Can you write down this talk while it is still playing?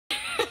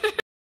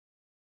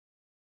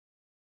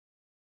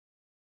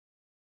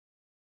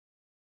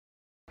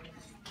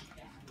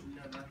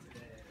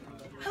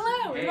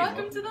Hey,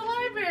 welcome to the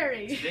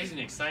library. Today's an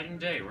exciting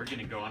day. We're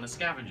gonna go on a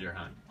scavenger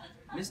hunt.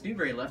 Miss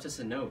Newberry left us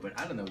a note, but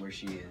I don't know where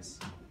she is.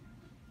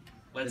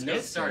 Let's The get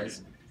note started.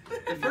 says,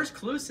 the first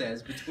clue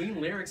says,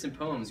 between lyrics and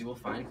poems, you will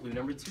find clue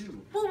number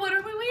 2. Well, what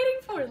are we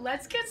waiting for?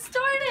 Let's get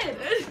started.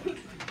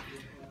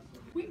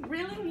 We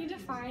really need to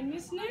find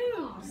Miss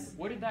News.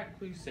 What did that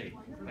clue say,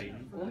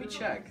 Clayton? Let me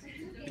check.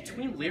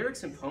 Between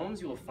lyrics and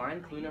poems, you will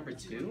find clue number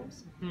 2?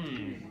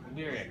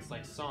 Lyrics,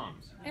 like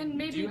songs. And Do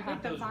maybe you with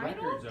have the those vinyl?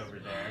 records over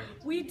there?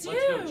 We do.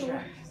 Let's go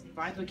check.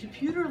 By the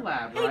computer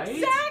lab, right?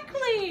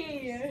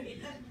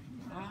 Exactly.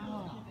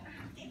 Oh.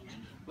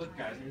 Look,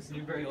 guys, Miss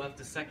Newberry left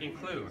a second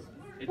clue.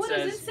 It What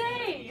says, does it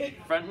say?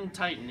 Frontin'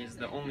 Titan is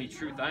the only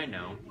truth I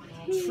know.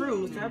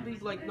 Truth, that'd be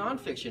like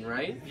nonfiction,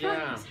 right?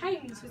 Yeah.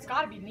 Titans, it's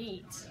gotta be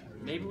neat.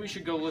 Maybe we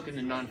should go look in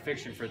the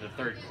nonfiction for the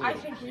third clue. I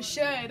think we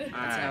should. All That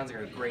right, sounds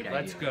like a great idea.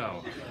 let's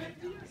go.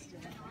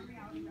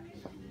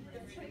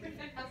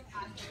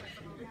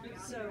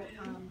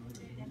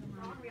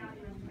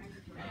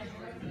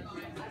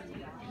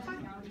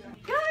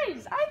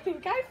 Guys, I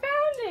think I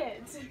found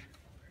it.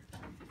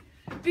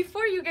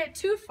 Before you get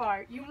too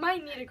far, you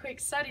might need a quick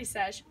study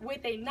sesh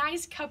with a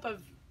nice cup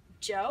of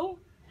Joe.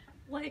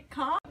 Like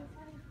coffee?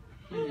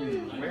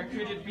 Where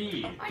could it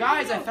be?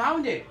 Guys, I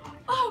found it!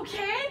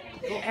 Okay.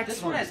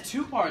 This one has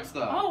 2 parts,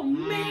 though. Oh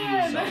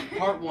man. So,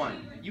 part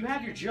 1. You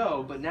have your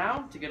Joe, but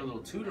now, to get a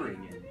little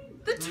tutoring in.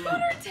 The tutor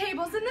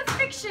table's in the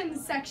fiction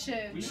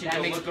section. We should That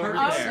go makes look over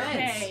perfect there.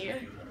 sense.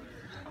 Okay.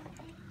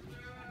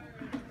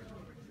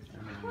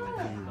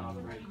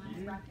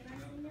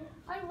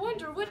 I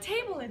wonder what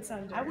table it's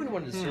under. I wouldn't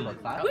want to disturb our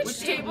class. Which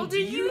table do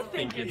you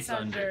think it's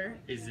under?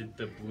 Is it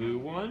the blue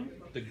one,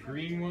 the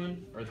green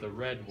one, or the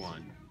red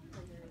one?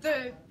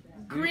 The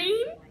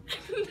green?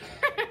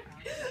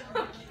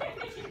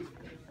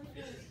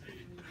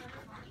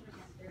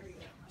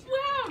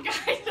 Wow,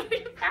 guys,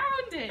 we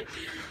found it.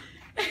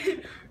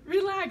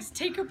 Relax,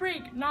 take a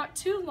break. Not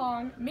too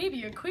long,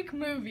 maybe a quick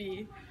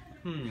movie.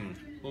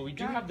 Well, we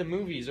do have the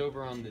movies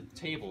over on the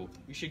table.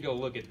 We should go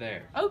look at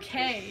there.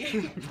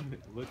 Okay.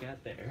 Look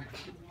at there.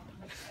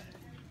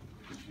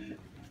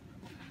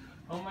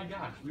 Oh my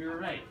gosh, we were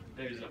right.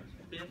 There's a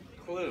 5th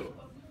clue.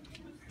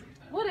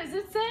 What does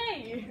it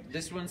say?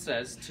 This one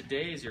says,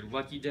 today is your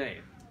lucky day.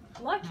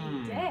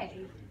 Lucky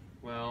day.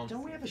 Well,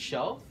 Don't we have a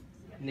shelf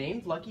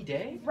named Lucky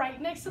Day?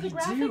 Right next to the We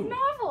graphic do.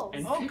 novels.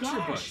 and Oh, picture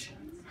gosh. books.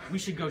 We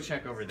should go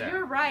check over there.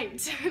 You're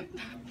right.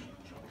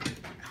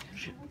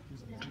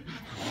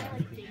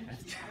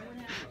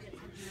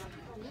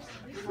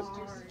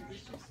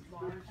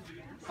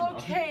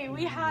 Okay,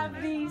 we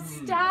have the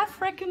staff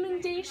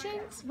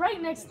recommendations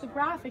right next to the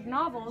graphic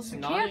novels. We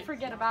can't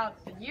forget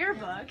about the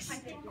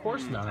yearbooks. Of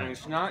course not. And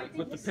it's not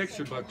with the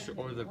picture books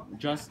or the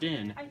just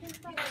in.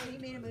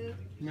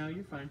 No,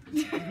 you're fine.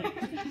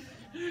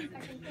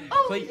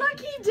 Oh, Clayton.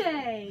 Lucky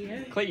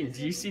Day! Clayton,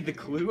 do you see the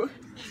clue?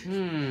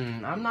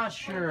 I'm not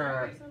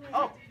sure.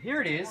 Oh,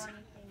 here it is.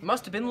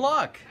 Must have been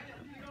luck.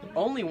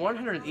 Only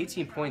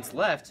 118 points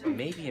left,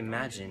 maybe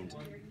imagined.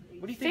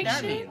 What do you think that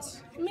Fiction?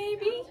 means?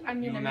 Maybe? I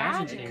mean, You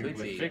imagined imagine. it Could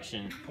with be.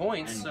 fiction.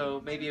 Points, And-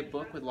 so maybe a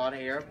book with a lot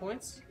of AR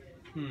points?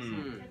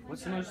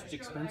 What's the most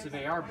expensive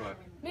AR book?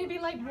 Maybe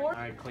like war.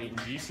 Alright, Clayton,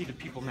 do you see the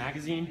People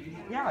magazine?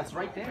 Yeah, it's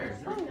right there.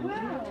 Oh,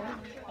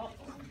 wow.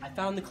 I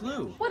found the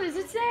clue. What does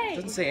it It say?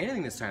 doesn't say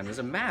anything this time. There's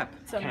a map.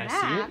 It's a Can I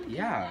map. see it?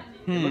 Yeah.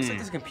 It looks like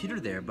there's a computer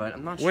there, but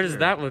I'm not sure. What does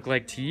that look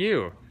like to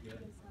you?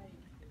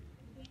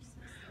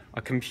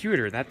 A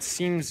computer? That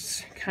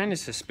seems kind of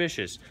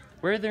suspicious.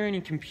 Were there any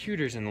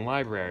computers in the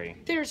library?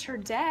 There's her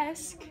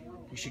desk.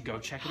 We should go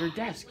check at her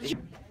desk.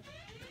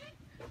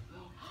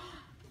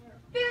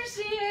 There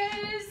she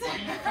is!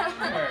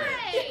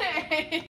 Hey. Yay.